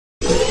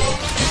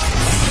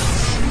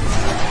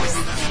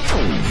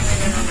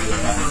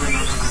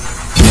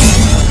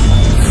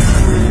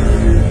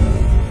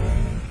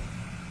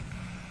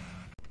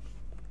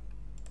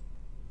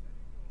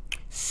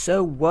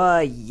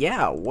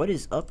Yeah, what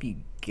is up, you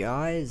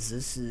guys?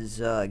 This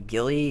is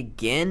Ghillie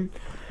again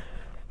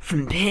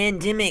from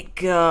Pandemic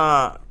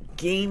Gameplay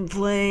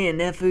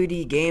and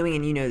FoD Gaming,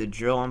 and you know the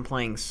drill. I'm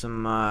playing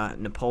some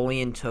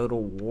Napoleon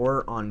Total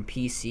War on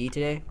PC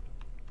today.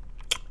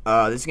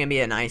 This is gonna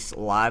be a nice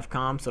live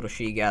comp, so it'll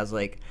show you guys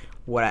like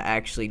what I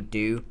actually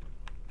do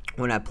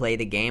when I play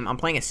the game. I'm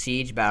playing a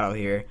siege battle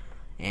here,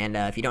 and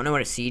if you don't know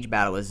what a siege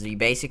battle is, you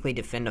basically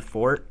defend a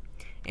fort.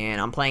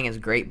 And I'm playing as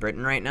Great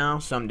Britain right now,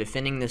 so I'm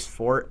defending this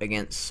fort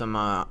against some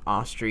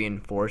Austrian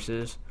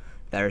forces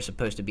that are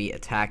supposed to be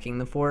attacking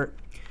the fort.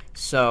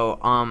 So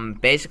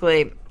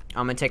basically,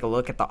 I'm gonna take a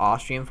look at the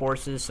Austrian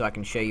forces so I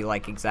can show you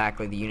like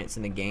exactly the units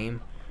in the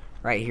game.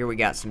 Right here we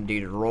got some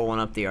dudes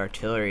rolling up the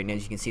artillery, and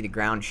as you can see, the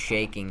ground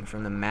shaking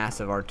from the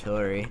massive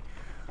artillery.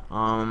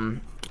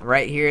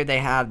 Right here they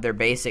have their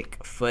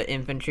basic foot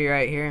infantry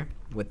right here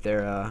with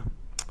their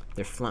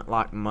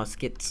flintlock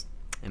muskets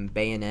and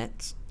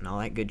bayonets and all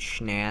that good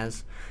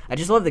schnaz. I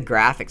just love the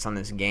graphics on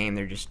this game.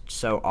 They're just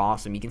so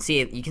awesome. You can see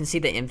it. You can see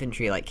the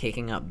infantry like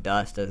kicking up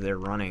dust as they're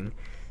running.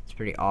 It's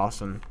pretty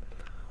awesome.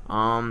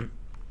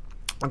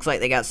 Looks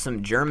like they got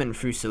some German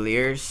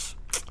Fusiliers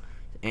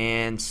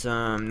and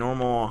some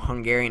normal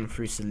Hungarian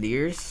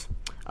Fusiliers.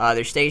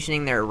 They're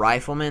stationing their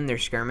riflemen, their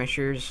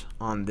skirmishers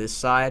on this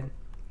side.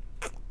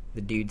 The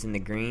dudes in the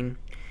green.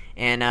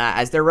 And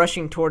as they're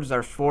rushing towards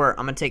our fort,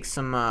 I'm going to take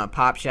some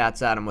pop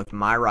shots at them with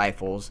my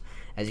rifles.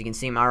 As you can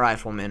see, my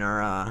riflemen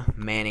are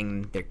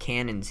manning their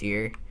cannons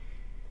here.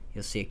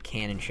 You'll see a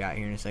cannon shot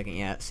here in a second.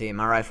 Yeah, see,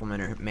 my riflemen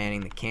are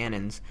manning the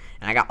cannons.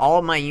 And I got all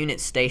of my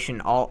units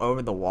stationed all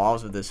over the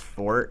walls of this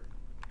fort,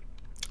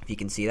 if you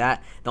can see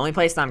that. The only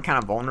place that I'm kind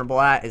of vulnerable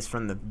at is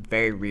from the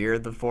very rear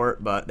of the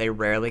fort, but they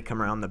rarely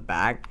come around the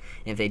back.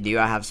 And if they do,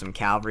 I have some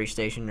cavalry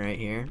stationed right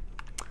here.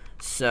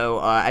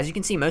 So, as you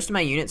can see, most of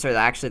my units are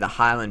actually the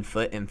Highland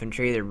Foot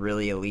Infantry. They're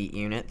really elite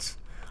units.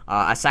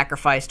 I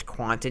sacrificed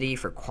quantity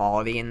for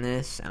quality in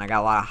this, and I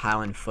got a lot of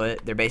Highland Foot.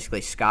 They're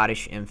basically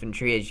Scottish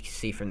infantry, as you can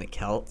see from the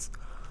Celts.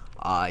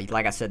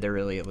 Like I said, they're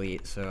really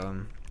elite, so,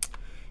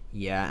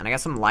 yeah. And I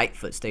got some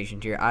Lightfoot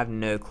stationed here. I have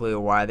no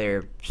clue why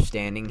they're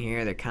standing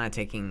here. They're kind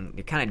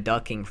of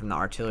ducking from the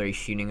artillery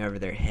shooting over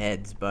their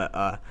heads, but,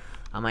 I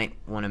might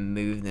want to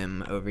move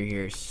them over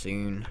here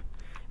soon.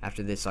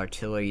 After this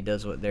artillery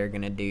does what they're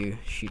gonna do,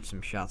 shoot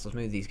some shots. Let's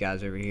move these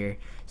guys over here.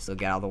 Still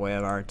get out of the way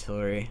of our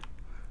artillery.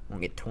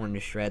 Won't get torn to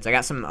shreds. I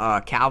got some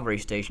cavalry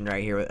stationed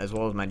right here, as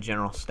well as my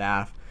general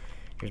staff.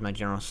 Here's my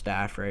general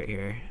staff right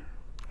here.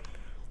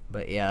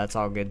 But yeah, that's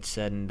all good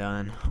said and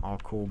done. All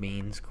cool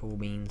beans,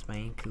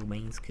 man. Cool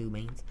beans.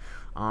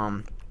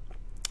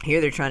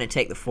 Here they're trying to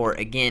take the fort.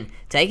 Again,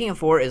 taking a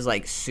fort is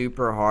like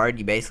super hard.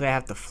 You basically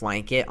have to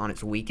flank it on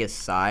its weakest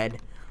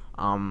side.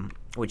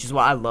 Which is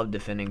why I love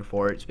defending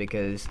forts,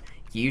 because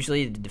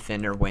usually the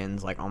defender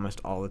wins like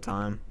almost all the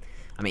time.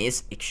 I mean,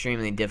 it's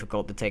extremely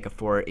difficult to take a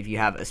fort if you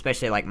have,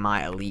 especially like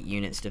my elite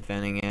units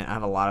defending it. I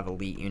have a lot of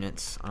elite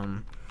units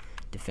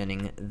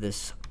defending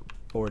this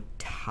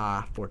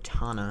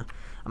Fortana.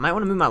 I might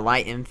want to move my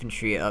light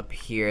infantry up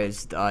here,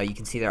 as you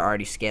can see they're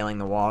already scaling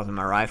the walls, and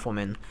my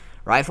riflemen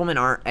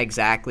aren't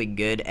exactly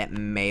good at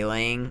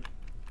meleeing,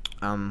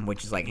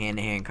 which is like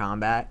hand-to-hand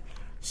combat.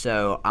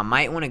 So I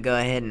might want to go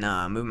ahead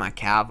and move my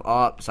cav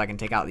up so I can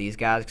take out these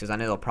guys, because I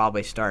know they'll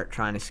probably start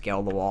trying to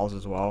scale the walls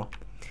as well.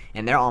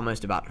 And they're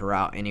almost about to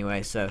rout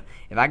anyway, so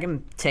if I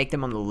can take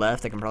them on the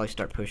left, I can probably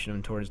start pushing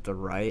them towards the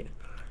right.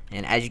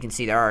 And as you can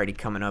see, they're already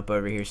coming up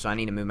over here, so I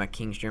need to move my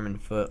King's German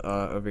Foot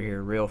over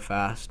here real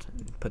fast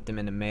and put them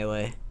into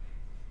melee.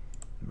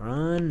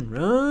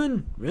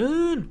 Run!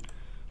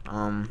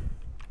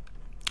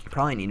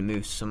 Probably need to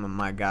move some of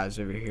my guys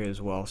over here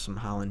as well, some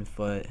Highland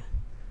Foot.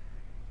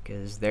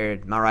 Because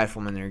my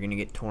riflemen are going to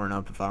get torn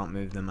up if I don't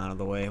move them out of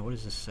the way. What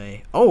does this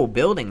say? Oh,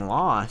 building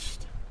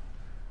lost.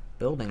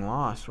 Building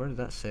lost. Where did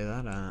that say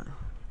that at?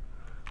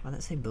 Why did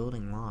that say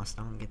building lost?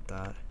 I don't get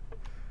that.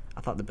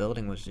 I thought the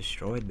building was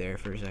destroyed there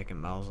for a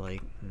second, but I was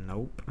like,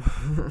 nope.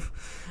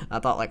 I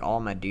thought like all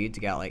my dudes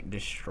got like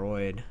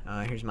destroyed.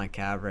 Here's my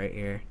cav right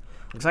here.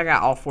 Looks like I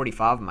got all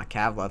 45 of my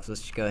cav left, so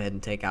let's just go ahead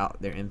and take out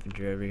their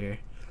infantry over here.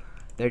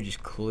 They're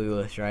just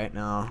clueless right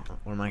now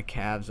where my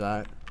cav's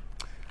at.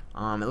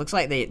 It looks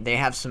like they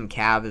have some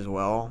cav as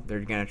well.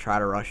 They're going to try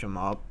to rush them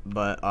up,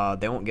 but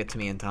they won't get to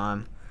me in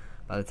time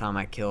by the time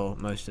I kill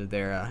most of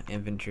their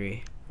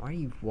infantry. Why are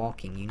you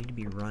walking? You need to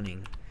be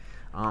running.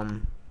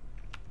 What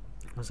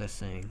was I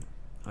saying?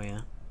 Oh,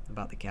 yeah,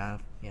 about the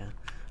cav. Yeah.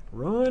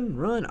 Run!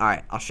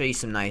 Alright, I'll show you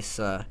some nice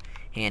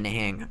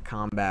hand-to-hand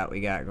combat we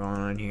got going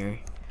on here.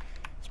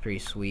 It's pretty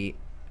sweet.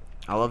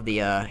 I love the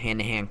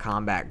hand-to-hand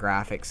combat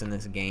graphics in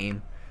this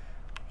game.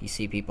 You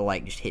see people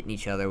like just hitting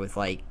each other with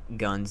like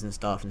guns and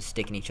stuff and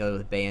sticking each other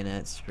with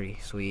bayonets. It's pretty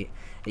sweet.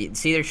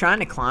 See, they're trying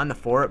to climb the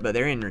fort, but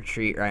they're in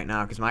retreat right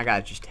now because my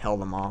guys just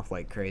held them off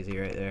like crazy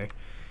right there.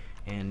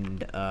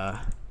 And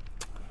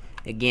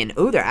again,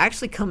 oh, they're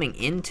actually coming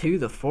into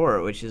the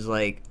fort, which is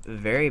like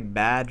very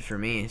bad for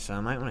me. So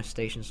I might want to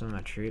station some of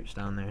my troops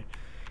down there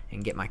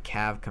and get my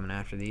cav coming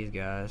after these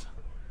guys.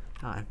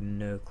 I have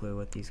no clue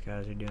what these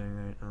guys are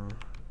doing right now.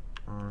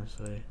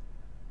 Honestly,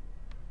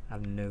 I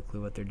have no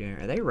clue what they're doing.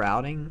 Are they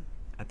routing?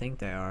 I think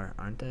they are,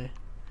 aren't they?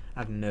 I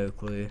have no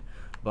clue.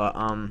 But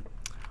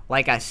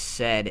like I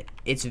said,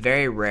 it's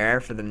very rare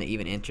for them to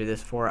even enter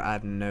this fort. I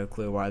have no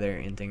clue why they're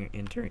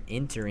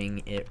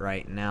entering it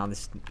right now.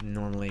 This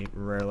normally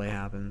rarely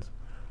happens.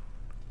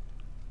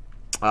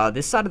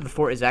 This side of the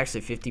fort is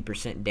actually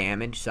 50%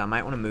 damage, so I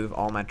might want to move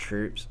all my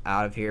troops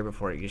out of here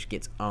before it just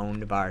gets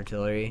owned by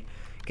artillery.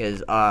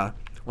 Because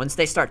once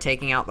they start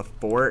taking out the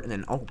fort, and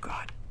then, oh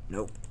god,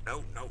 no,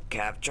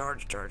 Cav,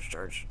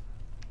 charge.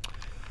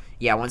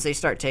 Yeah, once they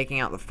start taking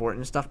out the fort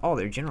and stuff, oh,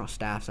 their general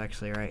staff's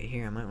actually right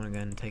here. I might want to go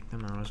ahead and take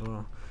them out as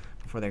well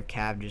before their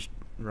Cav just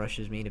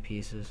rushes me to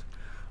pieces.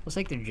 Let's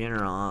take their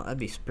general out. That'd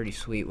be pretty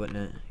sweet, wouldn't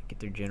it? Get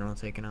their general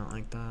taken out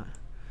like that.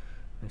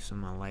 Move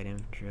some of my light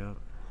infantry up.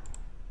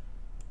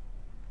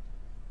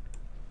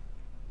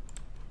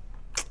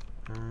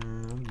 What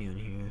are we doing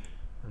here?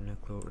 I have no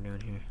clue what we're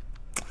doing here.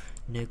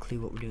 No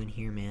clue what we're doing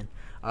here, man.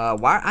 I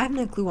have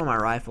no clue why my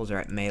rifles are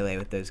at melee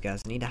with those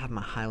guys. I need to have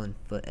my Highland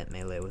foot at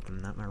melee with them,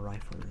 not my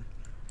riflemen.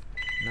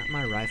 Not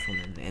my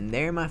riflemen. And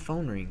there my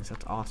phone rings.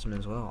 That's awesome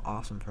as well.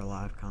 Awesome for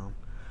live comm.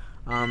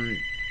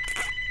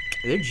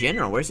 Their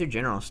general. Where's their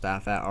general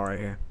staff at? Oh, right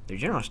here. Their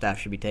general staff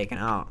should be taken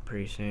out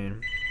pretty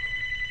soon.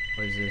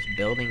 What is this?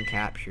 Building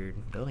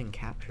captured. Building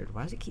captured.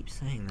 Why does it keep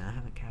saying that? I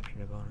haven't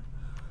captured a building.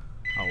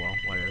 Oh well,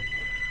 whatever.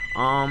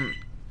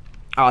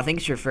 Oh, I think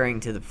it's referring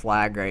to the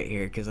flag right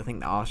here, because I think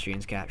the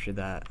Austrians captured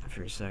that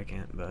for a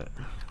second, but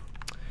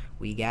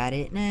we got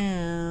it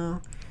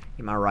now.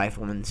 Get my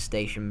rifleman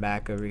stationed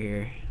back over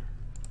here.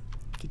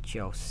 Get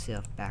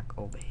yourself back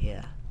over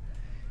here.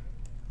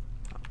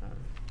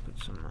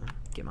 Put some,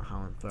 get my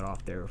Highland foot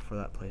off there before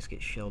that place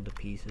gets shelled to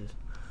pieces.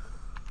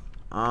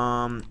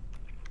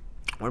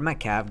 Where'd my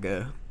Cav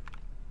go?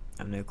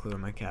 I have no clue where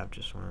my Cav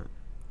just went.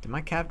 Did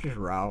my Cav just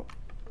route?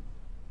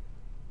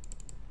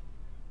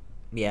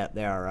 Yeah,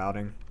 they are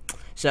routing.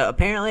 So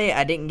apparently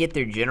I didn't get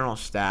their general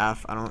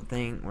staff. I don't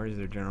think. Where's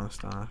their general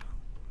staff?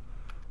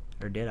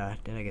 Or did I?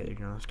 Did I get their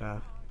general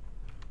staff?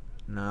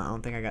 No, I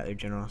don't think I got their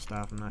general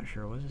staff. I'm not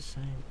sure. What is it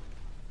saying?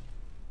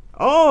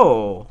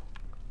 Oh!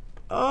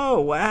 Oh,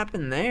 what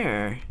happened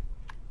there?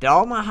 Did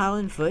all my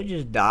Highland foot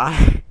just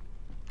die?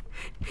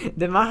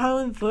 Did my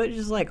Highland foot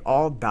just like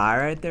all die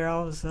right there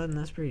all of a sudden?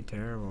 That's pretty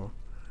terrible.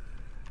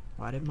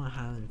 Why did my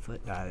Highland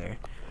foot die there?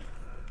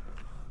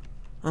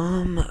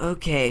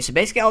 Okay, so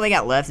basically all they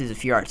got left is a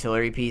few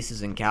artillery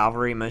pieces and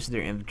cavalry. Most of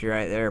their infantry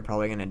right there are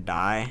probably gonna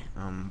die.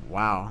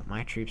 Wow,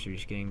 my troops are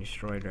just getting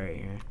destroyed right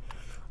here.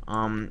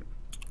 What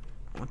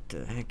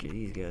the heck are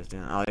these guys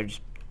doing? Oh, they're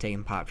just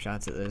taking pop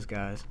shots at those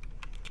guys.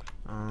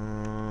 What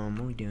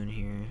are we doing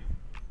here?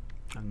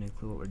 I have no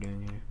clue what we're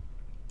doing here.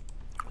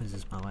 What is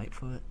this, my light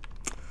foot?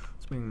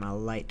 Let's bring my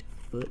light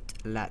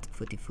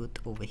footy foot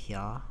over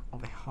here.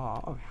 Over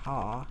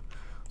here.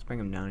 Let's bring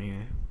them down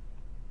here.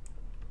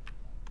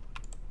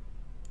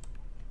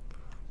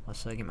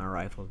 Let's get my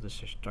rifles just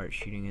to start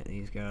shooting at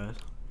these guys.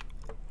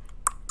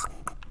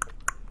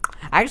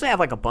 I actually have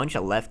like a bunch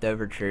of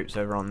leftover troops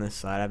over on this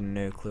side. I have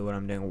no clue what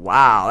I'm doing.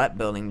 Wow, that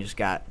building just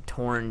got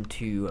torn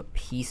to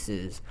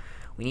pieces.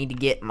 We need to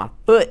get my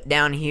foot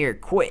down here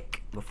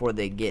quick before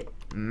they get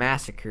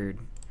massacred.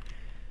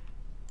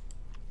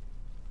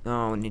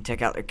 Oh, we need to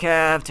take out their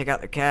Cav, take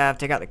out their Cav,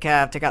 take out the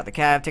Cav, take out the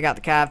Cav, take out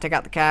the Cav, take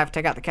out the Cav,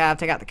 take out the Cav,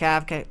 take out the Cav,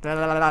 take out the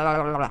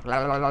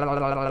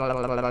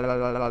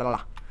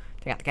Cav.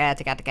 Take out the cat,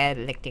 take out the cat,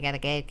 take out the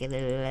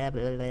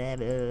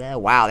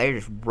cat. Wow, they're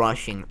just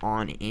rushing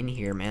on in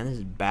here, man. This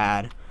is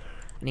bad.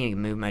 I need to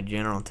move my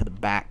general to the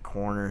back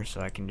corner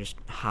so I can just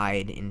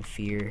hide in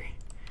fear.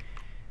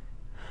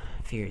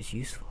 Fear is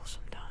useful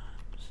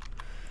sometimes.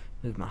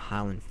 Move my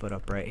Highland foot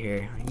up right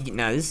here.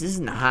 No, this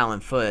isn't the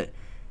Highland foot.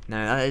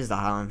 No, that is the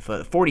Highland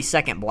foot.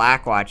 42nd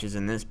Black Watch is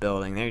in this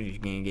building. They're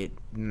just going to get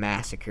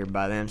massacred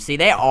by them. See,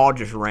 they all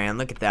just ran.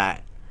 Look at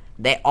that.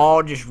 They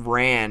all just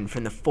ran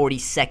from the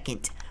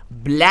 42nd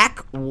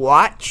Black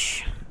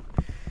Watch.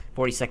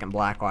 42nd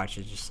Black Watch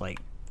is just like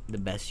the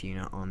best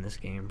unit on this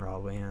game,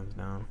 probably, hands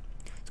down.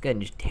 Let's go ahead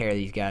and just tear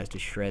these guys to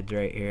shreds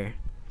right here.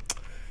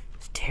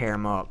 Just tear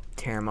them up,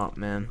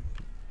 man.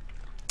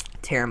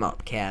 Tear them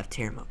up, Cav.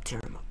 Tear them up,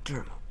 tear them up, tear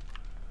them up.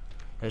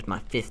 There's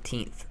my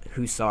 15th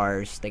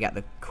Hussars. They got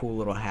the cool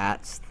little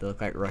hats. They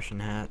look like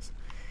Russian hats.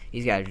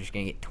 These guys are just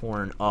gonna get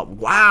torn up.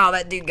 Wow,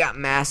 that dude got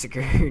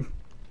massacred.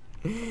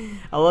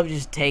 I love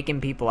just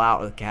taking people out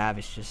with Cav.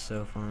 It's just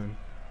so fun.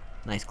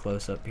 Nice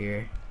close up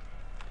here.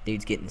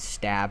 Dude's getting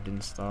stabbed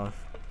and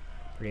stuff.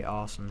 Pretty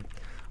awesome.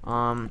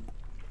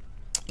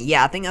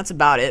 Yeah, I think that's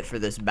about it for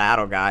this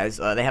battle, guys.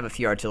 They have a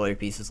few artillery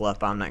pieces left,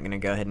 but I'm not going to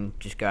go ahead and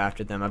just go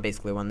after them. I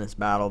basically won this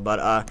battle.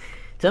 But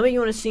tell me you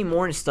want to see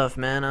more and stuff,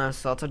 man.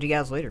 So I'll talk to you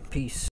guys later. Peace.